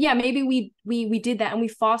maybe we did that and we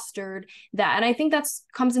fostered that. And I think that's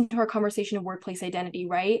comes into our conversation of workplace identity,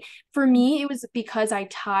 right? For me, it was because I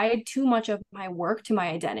tied too much of my work to my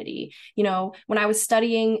identity. When I was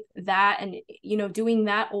studying that and, doing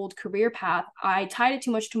that old career path, I tied it too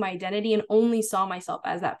much to my identity and only saw myself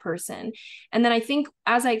as that person. And then I think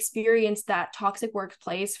as I experienced that toxic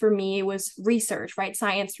workplace, for me, it was research, right?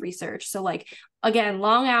 Science research. So like, again,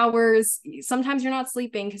 long hours, sometimes you're not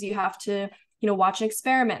sleeping because you have to watch an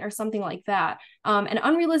experiment or something like that, and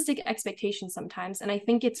unrealistic expectations sometimes. And I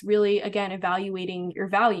think it's really, again, evaluating your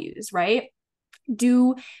values, right?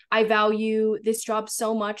 Do I value this job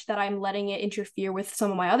so much that I'm letting it interfere with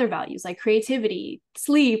some of my other values, like creativity,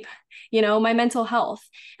 sleep, my mental health?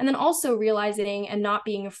 And then also realizing and not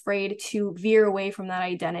being afraid to veer away from that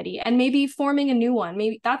identity and maybe forming a new one.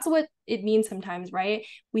 Maybe that's what it means sometimes, right?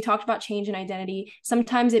 We talked about change in identity.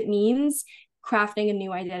 Sometimes it means crafting a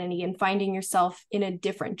new identity and finding yourself in a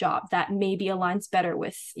different job that maybe aligns better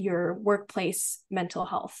with your workplace mental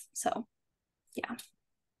health. So, yeah.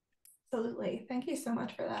 Absolutely. Thank you so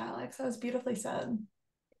much for that, Alex. That was beautifully said.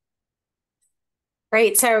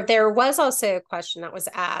 Great. So there was also a question that was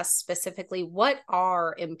asked specifically, what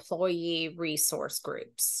are employee resource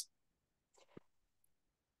groups?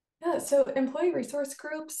 Yeah, so employee resource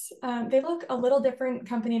groups, they look a little different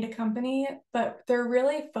company to company, but they're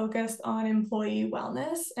really focused on employee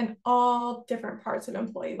wellness and all different parts of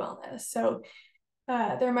employee wellness. So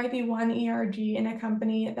there might be one ERG in a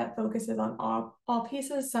company that focuses on all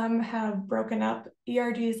pieces. Some have broken up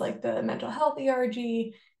ERGs, like the mental health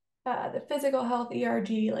ERG, the physical health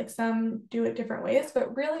ERG, like some do it different ways,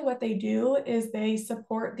 but really what they do is they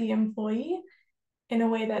support the employee in a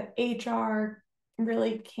way that HR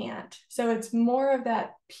really can't. So it's more of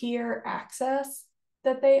that peer access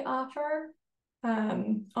that they offer,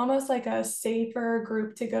 almost like a safer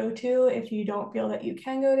group to go to if you don't feel that you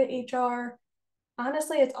can go to HR.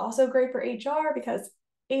 Honestly, it's also great for HR because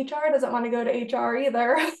HR doesn't want to go to HR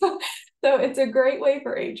either. So it's a great way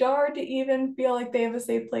for HR to even feel like they have a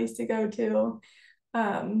safe place to go to.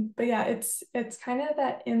 But yeah, it's kind of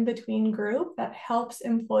that in-between group that helps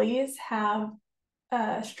employees have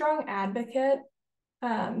a strong advocate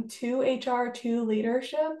to HR, to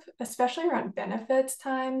leadership, especially around benefits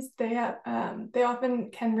times. They often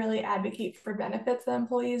can really advocate for benefits that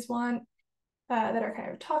employees want, that are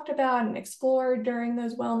kind of talked about and explored during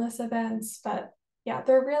those wellness events. But yeah,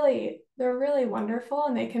 they're really wonderful,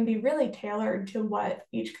 and they can be really tailored to what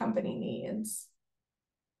each company needs.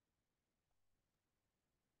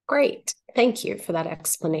 Great. Thank you for that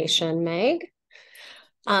explanation, Meg.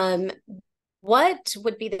 What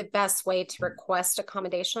would be the best way to request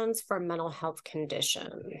accommodations for a mental health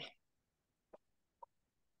condition?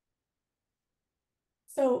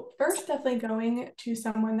 So first, definitely going to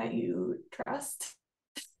someone that you trust,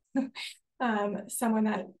 someone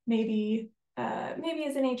that maybe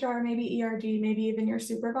is in HR, maybe ERG, maybe even your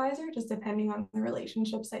supervisor, just depending on the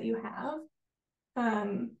relationships that you have.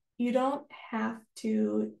 You don't have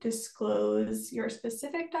to disclose your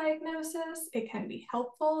specific diagnosis. It can be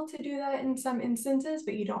helpful to do that in some instances,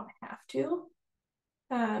 but you don't have to.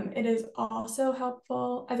 It is also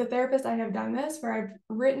helpful. As a therapist, I have done this where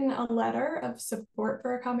I've written a letter of support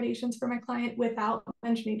for accommodations for my client without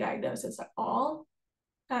mentioning diagnosis at all.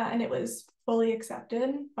 And it was fully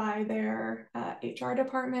accepted by their HR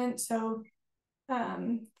department. So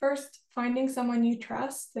first, finding someone you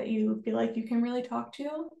trust that you feel like you can really talk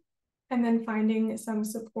to, and then finding some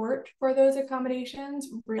support for those accommodations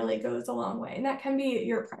really goes a long way. And that can be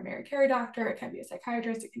your primary care doctor, it can be a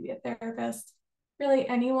psychiatrist, it can be a therapist, really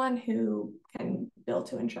anyone who can bill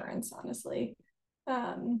to insurance, honestly.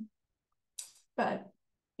 But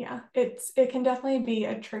yeah, it can definitely be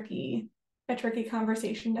a tricky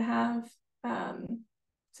conversation to have.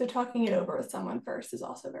 So talking it over with someone first is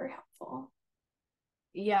also very helpful.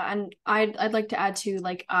 Yeah, and I'd like to add too,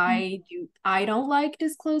 like I don't like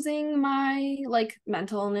disclosing my like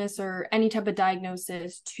mental illness or any type of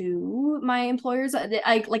diagnosis to my employers.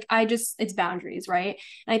 I just, it's boundaries, right?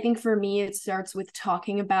 And I think for me it starts with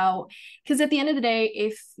talking about, because at the end of the day,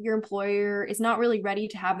 if your employer is not really ready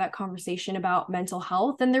to have that conversation about mental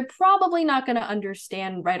health, then they're probably not going to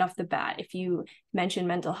understand right off the bat if you mention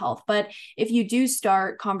mental health. But if you do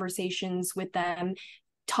start conversations with them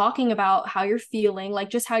talking about how you're feeling, like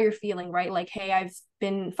just how you're feeling, right? Like, hey, I've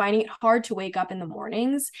been finding it hard to wake up in the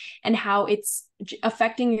mornings, and how it's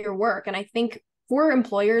affecting your work. And I think for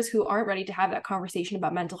employers who aren't ready to have that conversation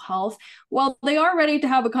about mental health, well, they are ready to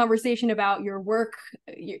have a conversation about your work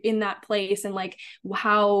in that place, and like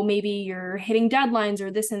how maybe you're hitting deadlines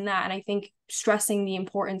or this and that. And I think stressing the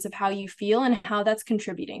importance of how you feel and how that's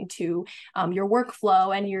contributing to your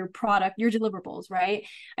workflow and your product, your deliverables, right?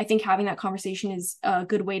 I think having that conversation is a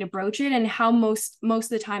good way to broach it, and how most of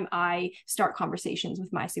the time I start conversations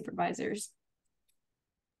with my supervisors.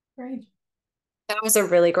 Right. That was a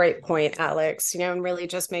really great point, Alex, and really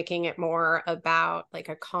just making it more about like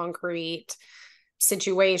a concrete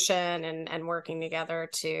situation and working together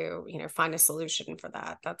to, find a solution for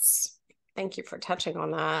that. Thank you for touching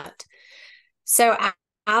on that. So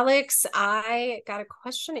Alex, I got a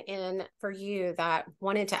question in for you that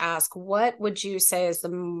wanted to ask, what would you say is the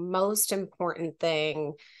most important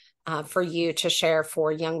thing for you to share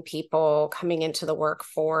for young people coming into the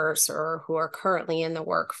workforce, or who are currently in the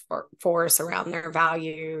workforce, around their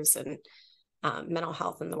values and mental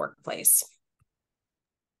health in the workplace?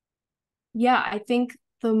 Yeah, I think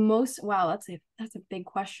that's a big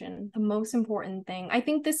question. The most important thing, I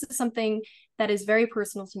think this is something that is very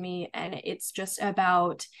personal to me, and it's just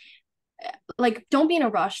about, like, don't be in a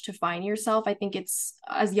rush to find yourself. I think it's,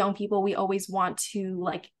 as young people, we always want to,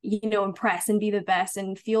 like, impress and be the best,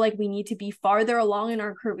 and feel like we need to be farther along in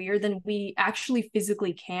our career than we actually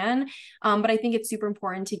physically can. But I think it's super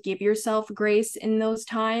important to give yourself grace in those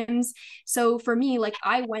times. So for me, like,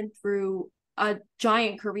 I went through a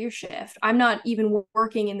giant career shift. I'm not even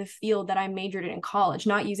working in the field that I majored in college,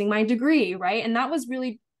 not using my degree, right? And that was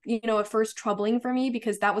really, at first troubling for me,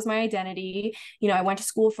 because that was my identity. I went to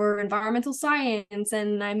school for environmental science,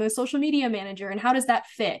 and I'm a social media manager, and how does that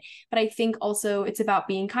fit? But I think also it's about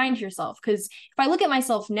being kind to yourself, because if I look at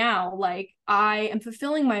myself now, like, I am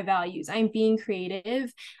fulfilling my values, I'm being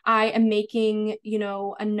creative, I am making,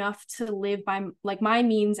 enough to live by like my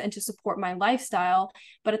means and to support my lifestyle.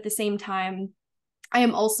 But at the same time, I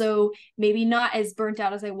am also maybe not as burnt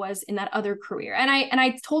out as I was in that other career. And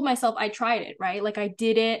I told myself I tried it, right? Like, I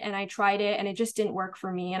did it and I tried it and it just didn't work for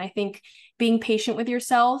me. And I think being patient with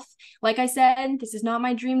yourself, like I said, this is not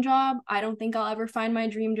my dream job. I don't think I'll ever find my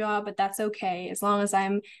dream job, but that's okay, as long as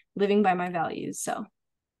I'm living by my values. So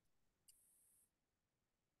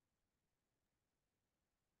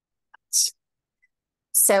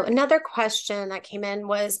So another question that came in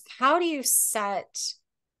was, how do you set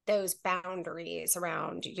those boundaries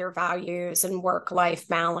around your values and work-life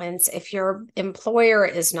balance if your employer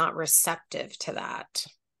is not receptive to that?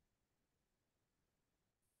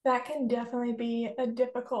 That can definitely be a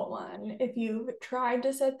difficult one. If you've tried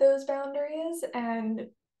to set those boundaries and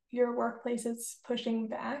your workplace is pushing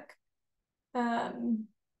back,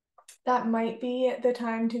 that might be the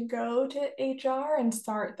time to go to HR and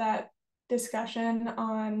start that discussion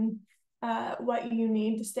on what you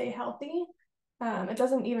need to stay healthy. It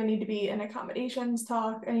doesn't even need to be an accommodations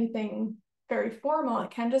talk, anything very formal. It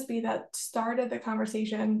can just be that start of the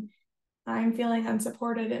conversation. I'm feeling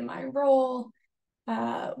unsupported in my role.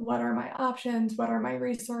 What are my options? What are my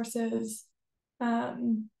resources?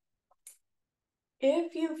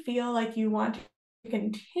 If you feel like you want to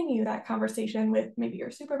continue that conversation with maybe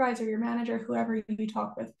your supervisor, your manager, whoever you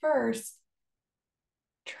talk with first,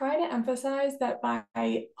 try to emphasize that by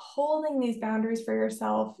holding these boundaries for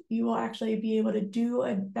yourself, you will actually be able to do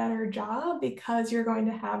a better job because you're going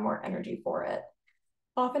to have more energy for it.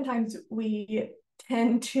 Oftentimes, we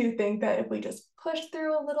tend to think that if we just push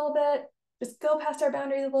through a little bit, just go past our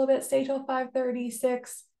boundaries a little bit, stay till 5:30,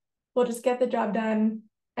 6, we'll just get the job done,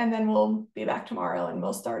 and then we'll be back tomorrow and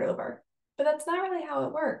we'll start over. But that's not really how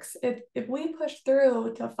it works. If we push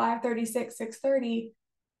through till 5:30, 6:30,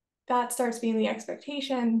 that starts being the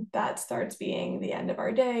expectation, that starts being the end of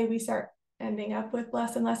our day. We start ending up with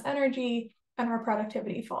less and less energy and our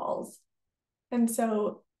productivity falls. And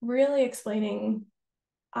so really explaining,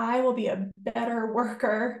 I will be a better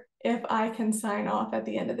worker if I can sign off at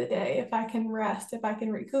the end of the day, if I can rest, if I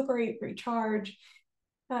can recuperate, recharge.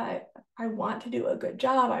 I want to do a good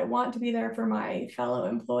job. I want to be there for my fellow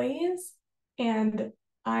employees, and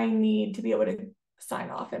I need to be able to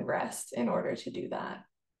sign off and rest in order to do that.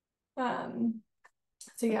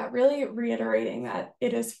 So yeah, really reiterating that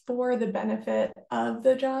it is for the benefit of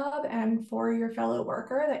the job and for your fellow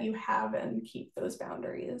worker that you have and keep those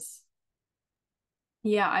boundaries.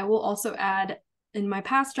 Yeah, I will also add, in my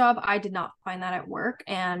past job, I did not find that at work,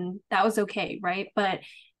 and that was okay, right? But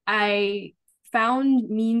I found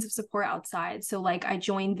means of support outside. So like I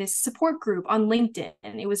joined this support group on LinkedIn,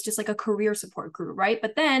 and it was just like a career support group, right?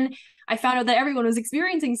 But then I found out that everyone was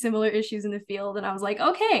experiencing similar issues in the field, and I was like,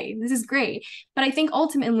 okay, this is great. But I think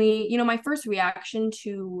ultimately, my first reaction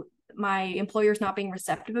to my employers not being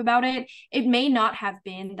receptive about it, it may not have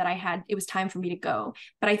been that it was time for me to go.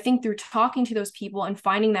 But I think through talking to those people and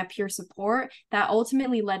finding that peer support, that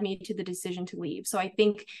ultimately led me to the decision to leave. So I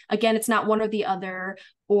think, again, it's not one or the other,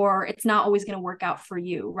 or it's not always going to work out for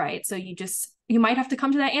you, right? So you might have to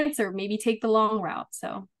come to that answer, maybe take the long route.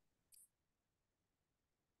 So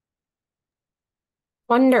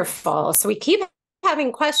Wonderful. So we keep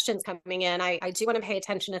having questions coming in. I do want to pay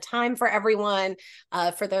attention to time for everyone.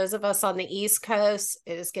 For those of us on the East Coast,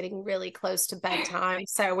 it is getting really close to bedtime.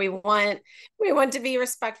 So we want to be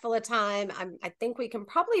respectful of time. I think we can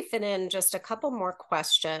probably fit in just a couple more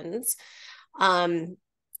questions. One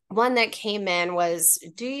that came in was,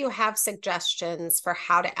 do you have suggestions for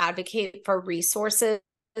how to advocate for resources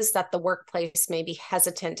that the workplace may be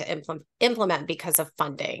hesitant to implement because of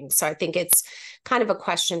funding? So I think it's kind of a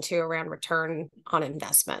question too around return on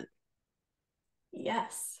investment.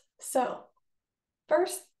 Yes. So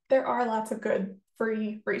first, there are lots of good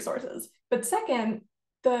free resources. But second,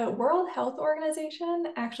 the World Health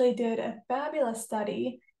Organization actually did a fabulous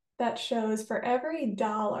study that shows for every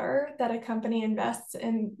dollar that a company invests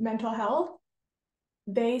in mental health,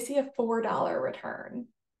 they see a $4 return.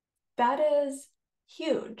 That is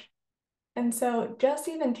huge. And so just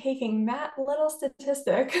even taking that little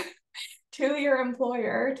statistic to your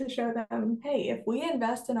employer to show them, hey, if we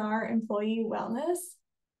invest in our employee wellness,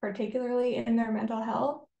 particularly in their mental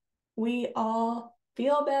health, we all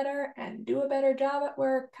feel better and do a better job at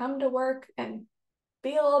work, come to work and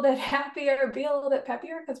be a little bit happier, be a little bit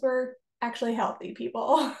peppier because we're actually healthy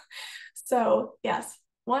people. So yes,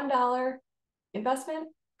 $1 investment,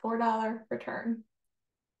 $4 return.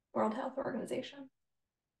 World Health Organization.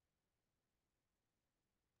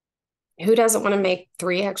 Who doesn't want to make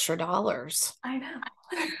 $3 extra? I know.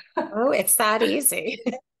 Oh, it's that easy.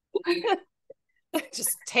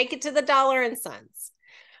 Just take it to the dollar and cents.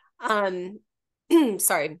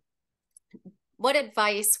 Sorry. What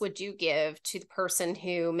advice would you give to the person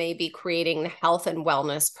who may be creating the health and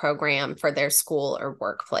wellness program for their school or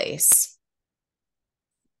workplace?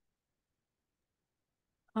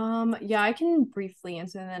 Yeah, I can briefly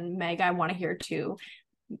answer, and then Meg, I want to hear too.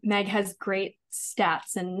 Meg has great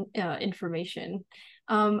stats and information.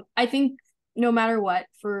 I think no matter what,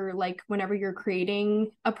 for like whenever you're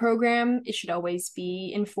creating a program, it should always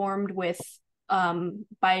be informed with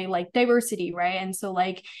by like diversity, right? And so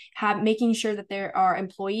like making sure that there are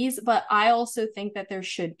employees, but I also think that there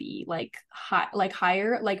should be like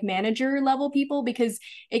higher like manager level people, because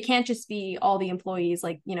it can't just be all the employees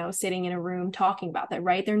like, you know, sitting in a room talking about that,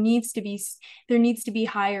 right? There needs to be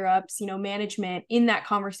higher ups, you know, management in that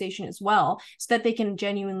conversation as well, so that they can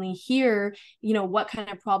genuinely hear, you know, what kind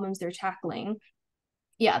of problems they're tackling.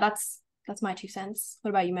 Yeah, that's my 2 cents.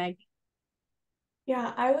 What about you, Meg?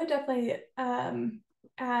 Yeah, I would definitely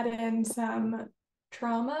add in some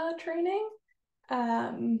trauma training.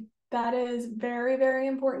 That is very, very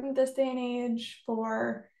important this day and age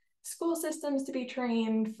for school systems to be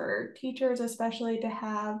trained, for teachers especially to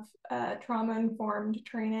have trauma-informed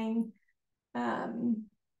training. So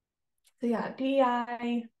yeah,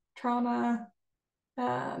 DEI, trauma,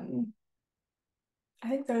 I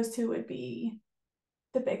think those two would be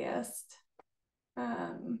the biggest.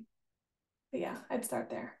 But yeah, I'd start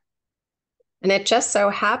there. And it just so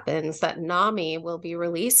happens that NAMI will be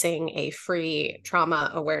releasing a free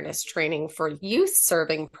trauma awareness training for youth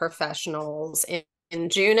serving professionals in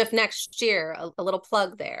June of next year. A little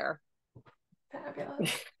plug there.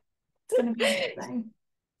 Fabulous. It's going to be amazing.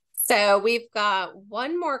 So we've got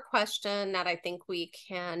one more question that I think we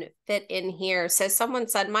can fit in here. So someone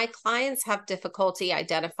said, my clients have difficulty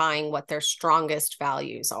identifying what their strongest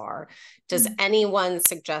values are. Does anyone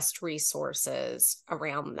suggest resources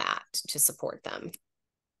around that to support them?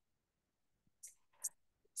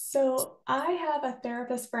 So I have a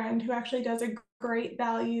therapist friend who actually does a great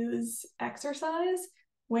values exercise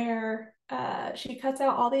where she cuts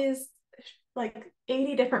out all these like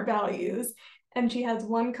 80 different values, and she has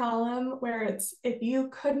one column where it's, if you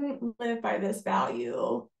couldn't live by this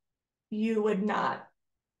value, you would not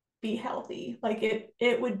be healthy. Like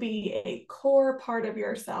it would be a core part of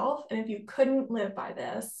yourself, and if you couldn't live by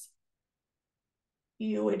this,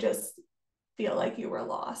 you would just feel like you were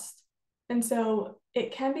lost. And so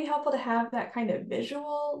it can be helpful to have that kind of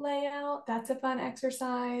visual layout. That's a fun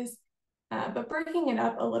exercise. But breaking it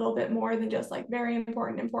up a little bit more than just like very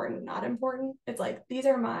important, important, not important. It's like, these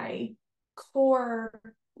are my core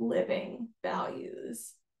living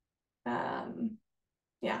values.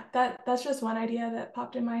 Yeah, that's just one idea that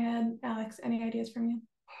popped in my head. Alex, any ideas from you?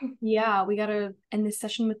 Yeah, we got to end this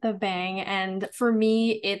session with a bang. And for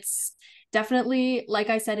me, it's definitely, like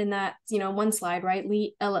I said in that, you know, one slide, right?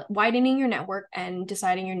 Widening your network and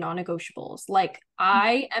deciding your non-negotiables. Like,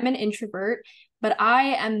 I am an introvert, but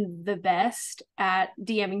I am the best at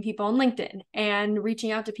DMing people on LinkedIn and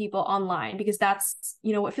reaching out to people online, because that's,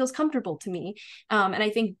 you know, what feels comfortable to me. And I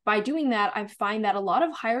think by doing that, I find that a lot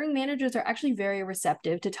of hiring managers are actually very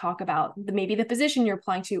receptive to talk about maybe the position you're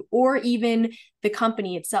applying to, or even the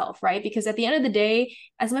company itself, right? Because at the end of the day,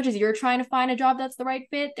 as much as you're trying to find a job that's the right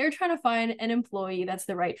fit, they're trying to find an employee that's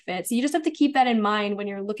the right fit. So you just have to keep that in mind when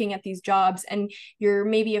you're looking at these jobs and you're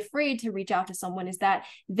maybe afraid to reach out to someone, is that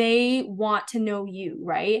they want to know you,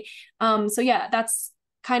 right? So yeah, that's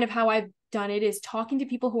kind of how I've done it, is talking to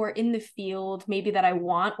people who are in the field maybe that I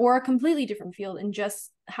want, or a completely different field, and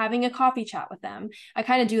just having a coffee chat with them. I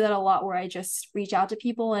kind of do that a lot, where I just reach out to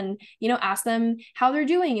people and, you know, ask them how they're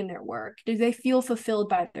doing in their work. Do they feel fulfilled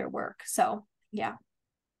by their work? So yeah.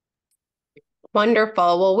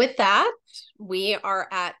 Wonderful. Well, with that, we are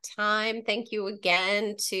at time. Thank you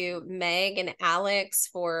again to Meg and Alex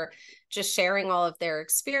for just sharing all of their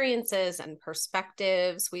experiences and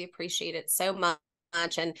perspectives. We appreciate it so much.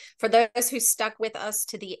 And for those who stuck with us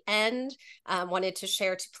to the end, wanted to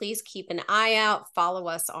share to please keep an eye out, follow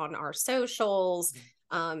us on our socials,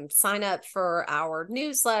 sign up for our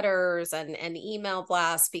newsletters and email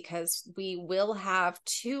blasts, because we will have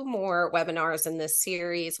 2 more webinars in this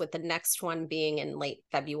series, with the next one being in late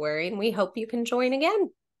February. And we hope you can join again.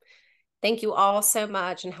 Thank you all so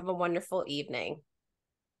much, and have a wonderful evening.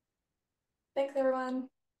 Thanks, everyone.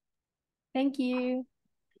 Thank you.